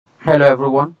Hello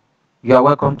everyone, you are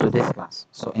welcome to this class.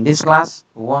 So in this class,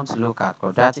 we want to look at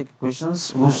quadratic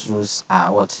equations whose rules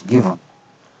are what given.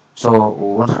 So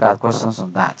we want to look at questions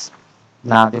on that.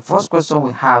 Now the first question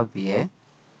we have here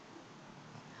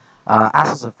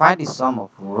asks us to find the sum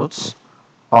of roots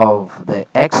of the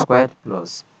x squared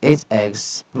plus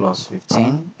 8x plus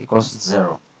 15 equals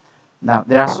 0. Now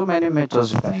there are so many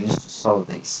methods you can use to solve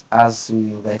this. As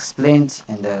we've explained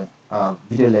in the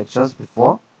video lectures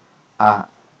before, uh,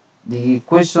 the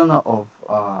equation of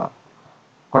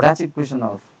quadratic equation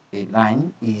of a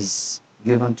line is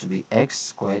given to be x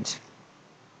squared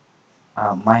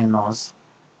minus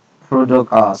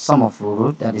product sum of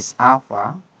root, that is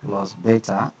alpha plus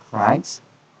beta, right?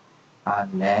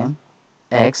 And then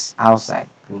x outside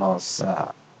plus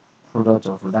product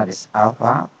of root, that is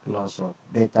alpha plus of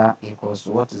beta equals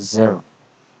to what is 0.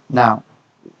 Now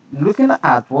looking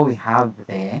at what we have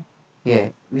there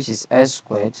here, which is x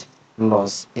squared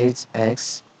plus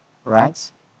 8x,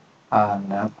 right?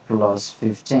 And plus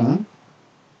 15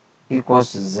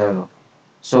 equals to 0.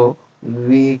 So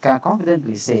we can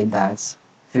confidently say that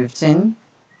 15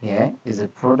 here is a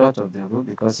product of the root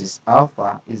because it's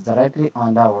alpha is directly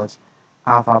under what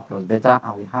alpha plus beta,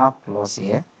 and we have plus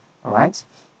here. All right.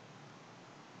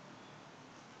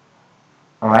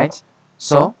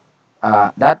 So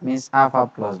that means alpha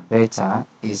plus beta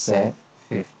is 50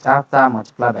 after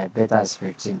multiplied by beta is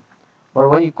 15. But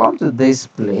when you come to this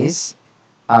place,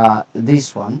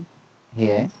 this one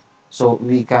here, so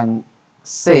we can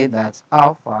say that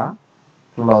alpha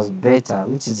plus beta,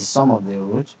 which is the sum of the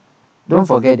root. Don't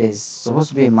forget there's supposed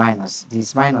to be a minus.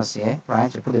 This minus here,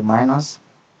 right? You put a minus,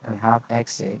 and we have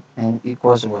x here, and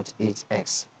equals what?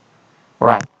 8x.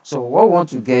 Right. So what we want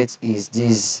to get is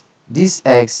this. This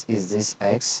x is this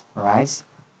x, right?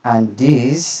 And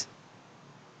this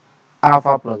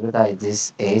alpha plus beta is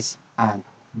this 8, and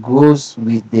goes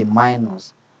with the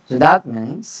minus. So that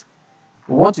means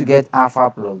we want to get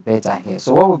alpha plus beta here.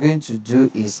 So what we're going to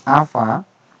do is alpha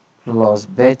plus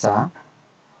beta,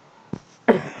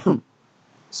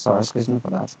 sorry, excuse me for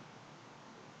that,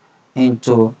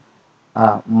 into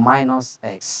minus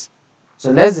x.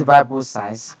 So let's divide both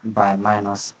sides by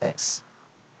minus x.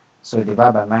 So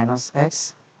divide by minus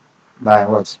x by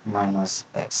what? Minus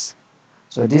x.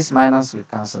 So this minus will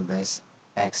cancel this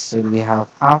x. So we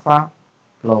have alpha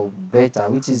plus beta,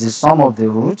 which is the sum of the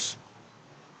roots,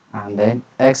 and then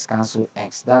x cancel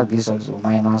x. That gives us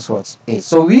minus what? 8.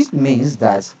 So which means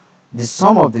that the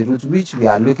sum of the root which we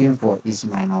are looking for is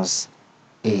minus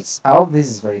 8. I hope this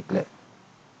is very clear.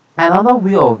 Another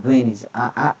way of doing it,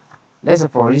 let's say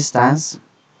for instance,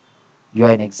 you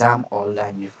are in exam hall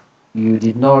and you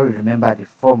did not remember the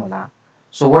formula.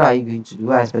 So what are you going to do?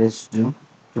 What are you expected to do?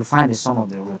 To find the sum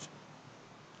of the root.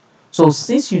 So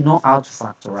since you know how to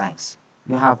factorize,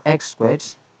 you have x squared,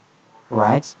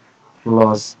 right,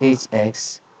 plus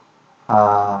 8x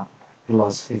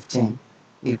plus 15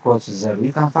 equal to 0.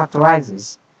 You can factorize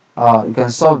this. You can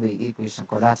solve the equation,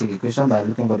 quadratic equation, by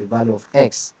looking for the value of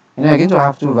x. You're going to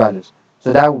have two values.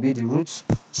 So that will be the roots.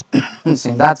 So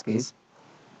in that case,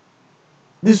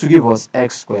 this will give us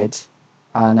x squared.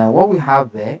 And what we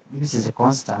have there, this is a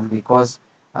constant because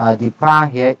the power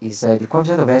here is the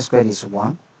coefficient of x squared is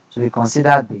 1. So we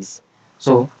consider this.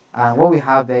 So what we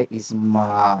have there is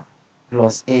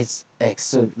plus 8x.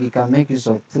 So we can make use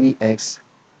of 3x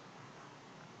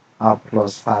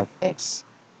plus 5x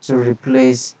to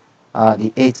replace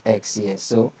the 8x here.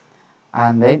 So,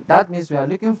 and then that means we are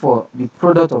looking for the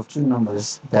product of two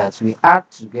numbers that we add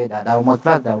together, that will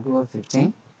multiply, that will give us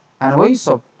 15. And when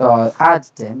you add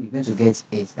them, you're going to get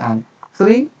 8. And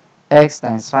 3x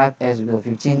times 5x will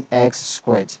give us 15x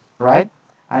squared, right?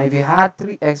 And if you add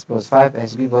 3x plus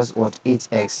 5x, give us what?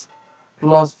 8x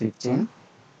plus 15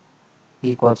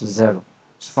 equal to 0.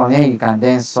 So from here, you can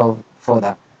then solve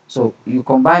further. So you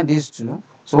combine these two.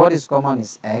 So what is common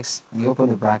is x. And you open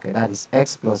the bracket. That is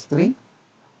x plus 3.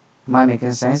 Am I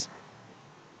making sense?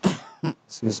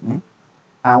 Excuse me.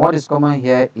 And what is common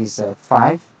here is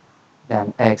 5.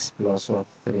 Then x plus what?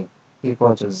 3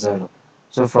 equal to 0.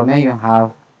 So from here you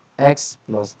have x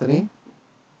plus 3.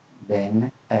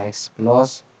 Then x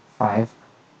plus 5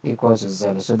 equals to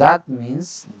 0. So that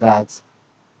means that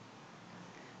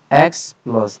x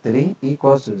plus 3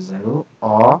 equals to 0,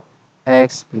 or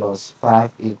x plus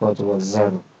 5 equals to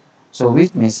 0. So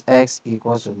which means x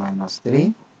equals to minus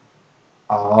 3,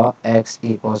 or x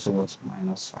equals to what?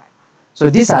 Minus 5. So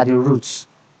these are the roots.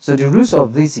 So the roots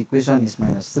of this equation is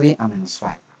minus 3 and minus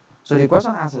 5. So the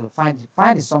question has to find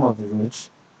the sum of the roots.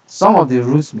 Sum of the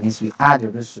roots means we add the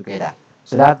roots together.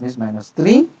 So that means minus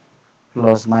 3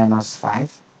 plus minus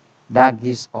 5. That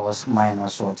gives us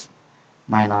minus what?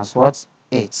 Minus what?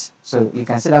 8. So you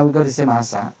can see that we got the same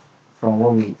answer from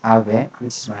what we have here,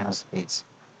 which is minus 8.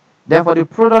 Then for the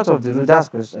product of the root, that's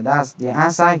the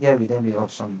answer here will then be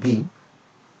option B.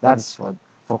 That is for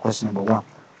question number 1.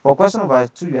 For question number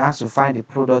 2, you have to find the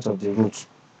product of the root.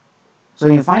 So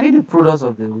in finding the product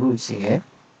of the roots here,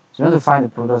 so you want to find the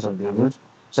product of the root.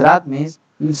 So that means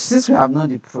since we have known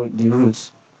the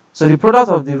roots, so the product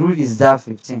of the root is that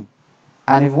 15.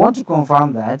 And if you want to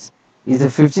confirm that, is the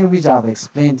 15 which I have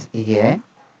explained here,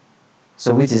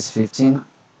 so which is 15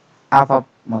 alpha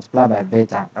multiplied by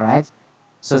beta, right?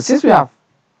 So since we have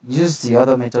used the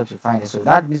other method to find it, so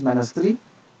that means minus 3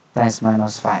 times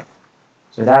minus 5.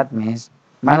 So that means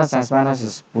minus times minus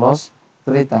is plus,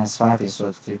 3 times 5 is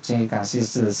what, 15. You can see it's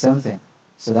still the same thing.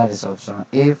 So that is option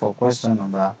A for question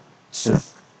number 2.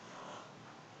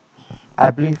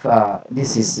 I believe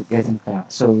this is getting clear.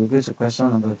 So we'll go to question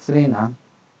number 3 now.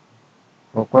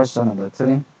 For question number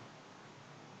 3,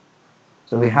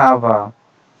 so we have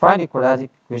find the quadratic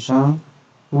equation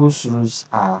whose roots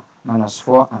are minus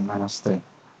 4 and minus 3.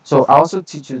 So I also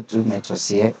teach you two methods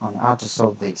here on how to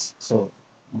solve this. So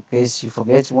in case you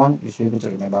forget one, you should be able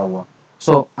to remember one.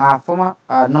 So our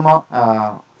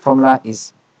normal formula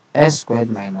is s squared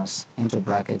minus into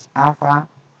bracket alpha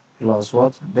plus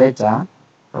what, beta,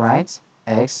 right,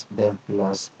 x, then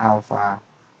plus alpha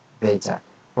beta,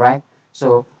 right?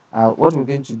 So what we're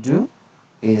going to do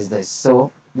is this.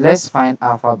 So let's find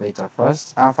alpha beta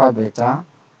first. Alpha beta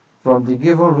from the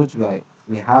given root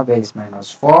we have is minus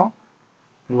 4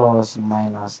 plus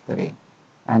minus 3,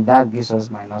 and that gives us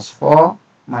minus 4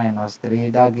 minus 3,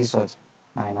 that gives us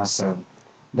minus 7.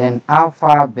 Then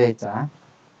alpha beta,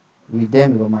 we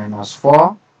then go minus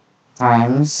 4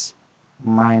 times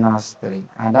minus 3,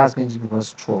 and that's going to give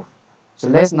us 12. So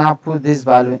let's now put this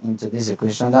value into this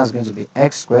equation. That's going to be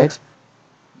x squared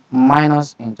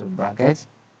minus into bracket,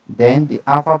 then the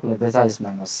alpha plus beta is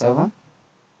minus 7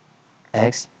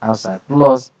 x outside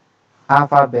plus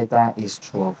alpha beta is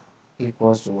 12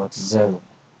 equals to what, 0,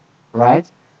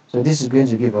 right? So this is going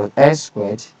to give us x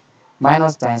squared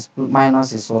minus times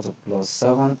minus is what, plus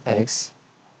 7x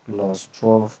plus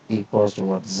 12 equals to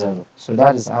what, 0. So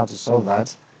that is how to solve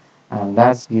that, and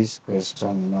that gives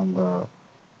question number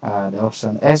the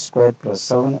option x squared plus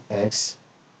 7x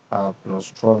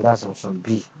plus 12. That's option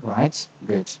B, right?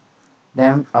 Good.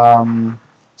 Then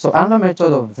so another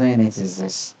method of doing it is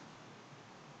this.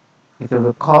 If you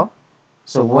recall,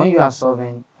 so when you are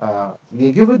solving,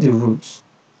 we give you the roots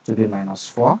to be minus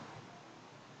 4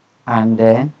 and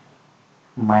then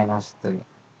minus 3.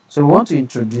 So we want to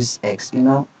introduce x,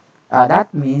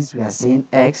 that means we are saying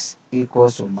x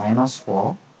equals to minus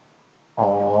 4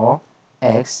 or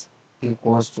x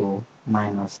equals to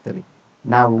minus 3.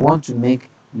 Now we want to make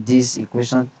this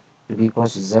equation to be equal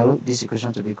to 0, this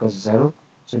equation to be equal to 0.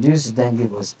 So this then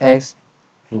gives us x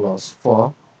plus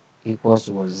 4 equals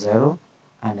to 0,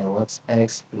 and then what's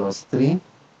x plus 3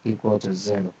 equal to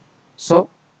 0. So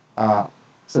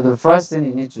so the first thing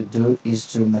you need to do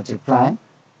is to multiply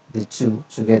the two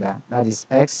together. That is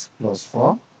x plus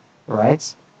 4,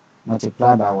 right,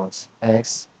 multiply by what,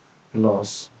 x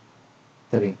plus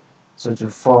 3. So to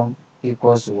form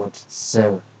equals to what,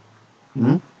 0.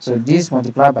 So this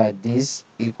multiplied by this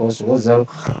equals to what, 0.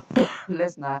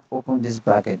 Let's now open this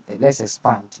bracket. Let's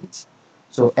expand it.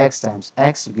 So x times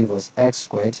x will give us x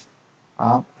squared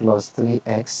plus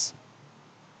 3x,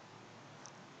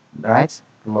 right,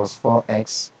 plus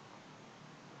 4x,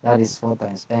 that is 4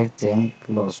 times x, 10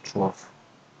 plus 12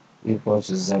 equals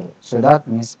to 0. So that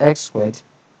means x squared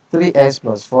 3x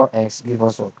plus 4x give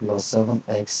us what, plus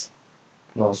 7x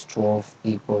plus 12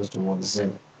 equals to 1, 0.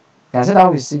 You can see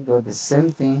that we still got the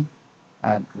same thing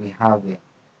and we have here.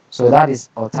 So that is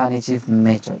alternative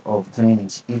method of doing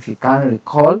it. If you can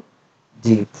recall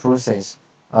the process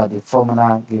or the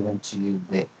formula given to you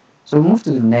there. So move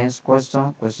to the next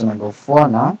question, question number 4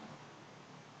 now.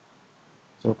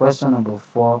 So question number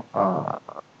 4,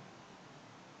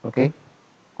 okay,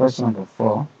 question number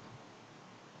 4.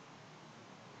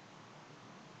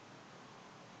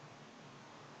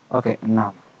 Okay,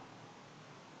 now,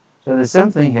 so the same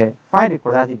thing here, find the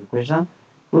quadratic equation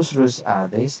whose roots are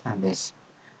this and this.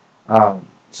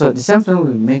 So the same thing,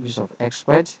 we make use of x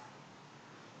squared,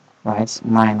 right,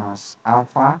 minus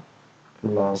alpha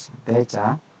plus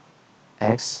beta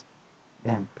x,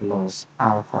 then plus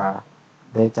alpha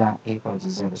beta equal to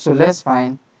 0. So let's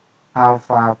find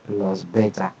alpha plus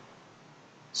beta.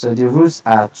 So the roots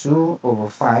are 2 over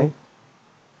 5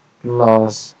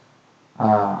 plus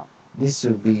this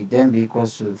will be then be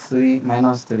equals to 3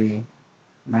 minus 3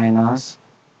 minus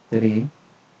 3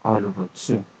 all over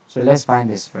 2. So let's find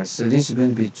this first. So this is going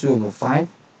to be 2 over 5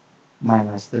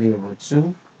 minus 3 over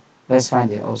 2 let's find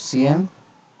the LCM.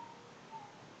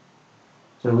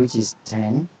 So which is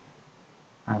 10,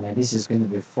 and then this is going to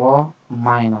be 4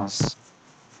 minus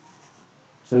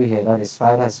 2 here, that is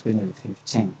 5, that's going to be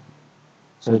 15.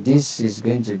 So this is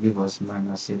going to give us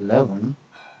minus 11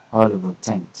 all over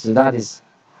 10. So that is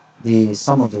the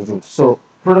sum of the root. So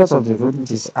product of the root,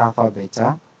 which is alpha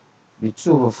beta, be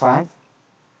 2 over 5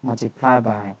 multiplied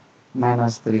by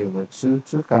minus 3 over 2.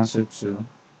 2 cancel 2.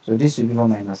 So this will give us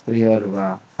minus 3 all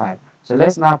over 5. So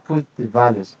let's now put the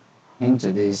values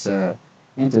into this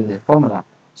into the formula.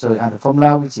 So and the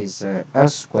formula, which is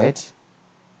s squared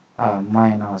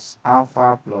minus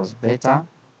alpha plus beta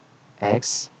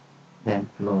x, then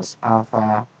plus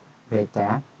alpha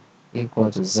beta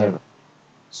equal to 0.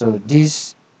 So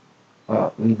this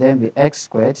will then be x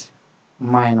squared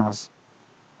minus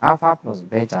alpha plus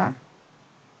beta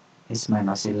is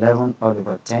minus 11 all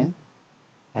over 10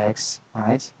 x,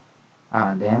 right?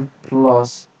 And then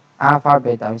plus alpha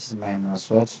beta, which is minus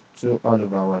what? 2 all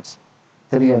over what?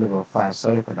 3 all over 5,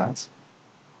 sorry for that.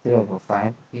 3 over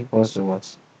 5 equals to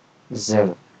what?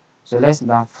 0. So let's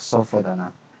now solve further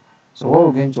now. So what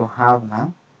we're going to have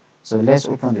now, so let's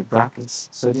open the brackets.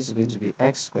 So this is going to be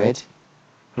x squared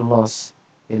plus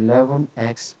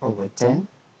 11x over 10,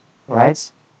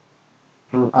 right?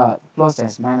 Plus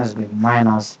times minus will be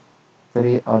minus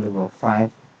 3 all over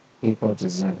 5 equal to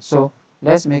 0. So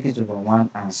let's make it over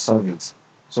 1 and solve it.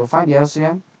 So find the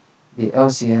LCM. The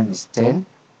LCM is 10.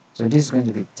 So this is going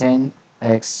to be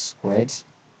 10x squared,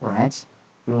 right?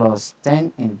 Plus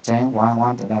 10 in 10,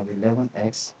 1 to have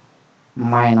 11x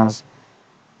minus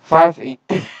 5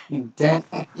 in 10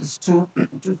 is 2.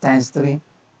 2 times 3,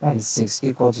 that is 6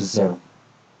 equal to 0.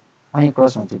 When you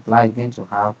cross multiply, you're going to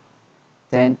have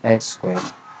 10x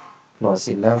squared plus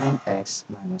 11x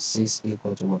minus 6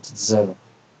 equal to what? 0.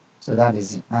 So that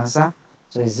is the answer.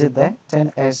 So is it there?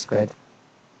 10x squared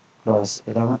plus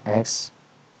 11x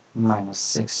minus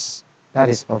 6. That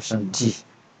is option D.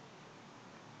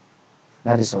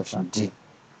 That is option D.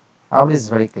 I hope this is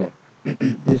very clear.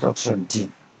 This is option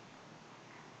D.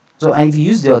 So and if you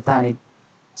use the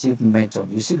alternative method,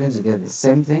 you're still going to get the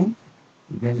same thing.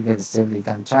 You're going to get the same thing. You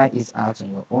can try it out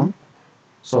on your own.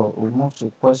 So we'll move to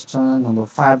question number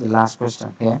 5, the last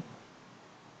question here.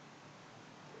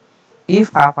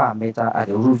 If alpha and beta are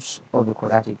the roots of the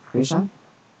quadratic equation,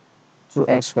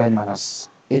 2x squared minus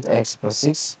 8x plus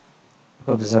 6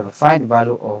 equal to 0, find the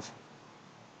value of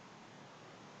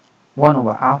 1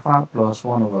 over alpha plus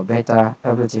 1 over beta,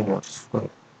 everything was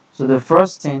squared. So the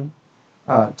first thing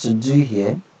to do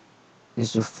here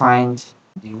is to find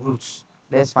the roots.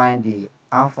 Let's find the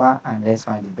alpha and let's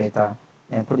find the beta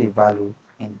and put a value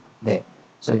in there.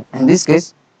 So in this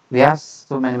case, we have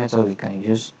so many methods we can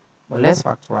use, but let's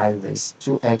factorize this.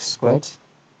 2x squared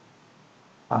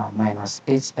minus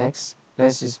 8x,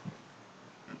 let's just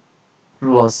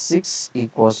plus 6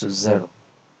 equals to 0.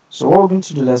 So what we're going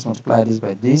to do, let's multiply this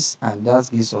by this, and that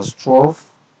gives us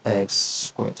 12x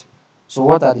squared. So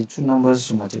what are the two numbers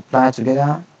to multiply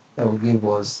together? That will give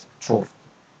us 12.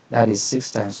 That is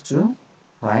 6 times 2,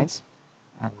 right?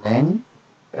 And then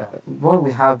what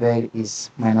we have there is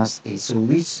minus 8. So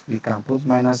which we can put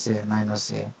minus here, minus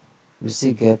here. We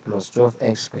still get plus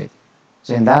 12x squared.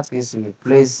 So in that case, we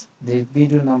replace the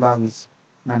middle number with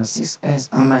minus 6x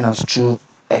and minus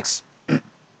 2x.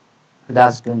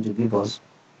 That's going to give us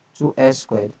 2x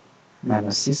squared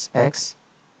minus 6x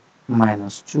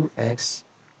minus 2x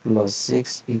plus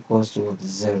 6 equals to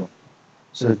 0.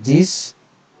 So this,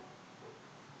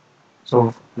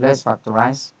 so let's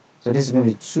factorize. So this is going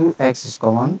to be 2x is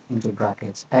common into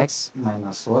brackets. X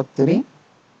minus what? 3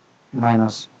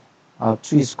 minus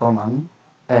 2 is common.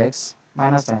 X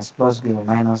minus times plus give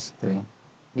minus 3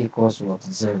 equals to what?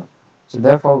 0. So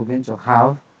therefore we're going to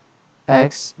have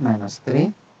x minus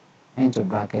 3 into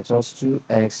brackets. What's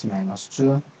 2x minus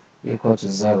 2 equal to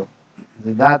 0.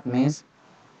 So that means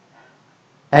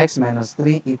x minus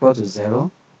 3 equal to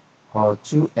 0 or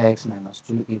 2x minus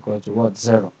 2 equal to what?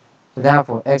 0. So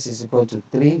therefore x is equal to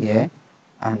 3 here,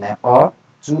 and then or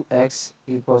 2x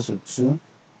equals to 2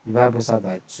 divided both sides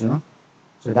by 2.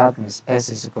 So that means s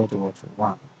is equal to what?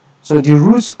 1. So the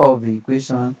roots of the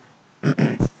equation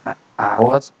are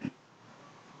what?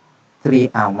 3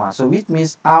 and 1. So which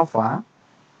means alpha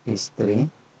is 3,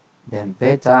 then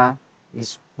beta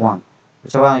is 1.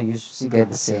 Whichever one you still get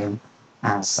the same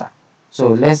answer. So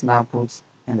let's now put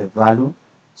in the value.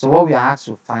 So what we are asked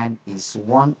to find is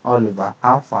 1 all over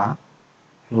alpha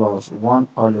plus 1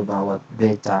 all over what?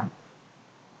 Beta.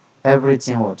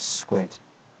 Everything was squared.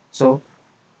 So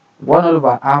 1 all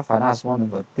over alpha, that's 1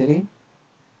 over 3,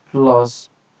 plus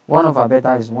 1 over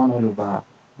beta is 1 all over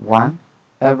 1.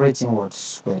 Everything was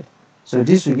squared. So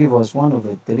this will give us 1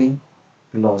 over 3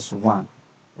 plus 1,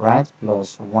 right?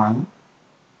 Plus 1,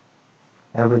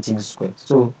 everything squared.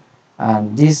 So,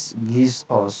 and this gives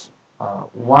us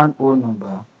one whole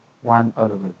number, 1 all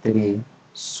over 3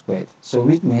 squared. So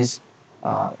which means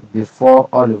before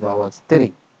all over what?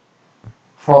 3.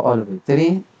 4 all over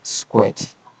 3 squared.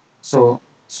 So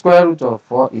square root of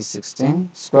 4 is 16.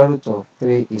 Square root of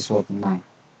 3 is what? 9.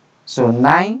 So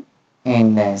 9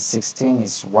 and 16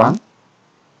 is 1,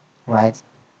 right?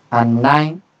 And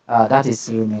 9, that is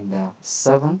remainder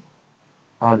 7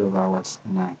 all over what?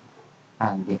 9.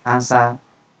 And the answer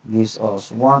gives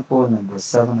us 1 whole number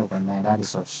 7 over 9. That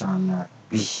is option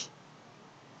B.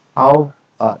 How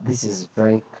this is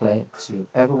very clear to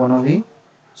every one of you.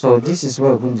 So this is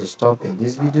where we're going to stop in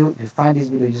this video. If you find this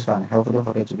video useful and helpful, don't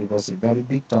forget to give us a very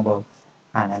big thumb up,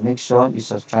 and make sure you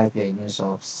subscribe if you're a new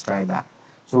subscriber.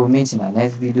 So we'll meet in the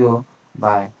next video.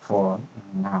 Bye for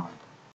now.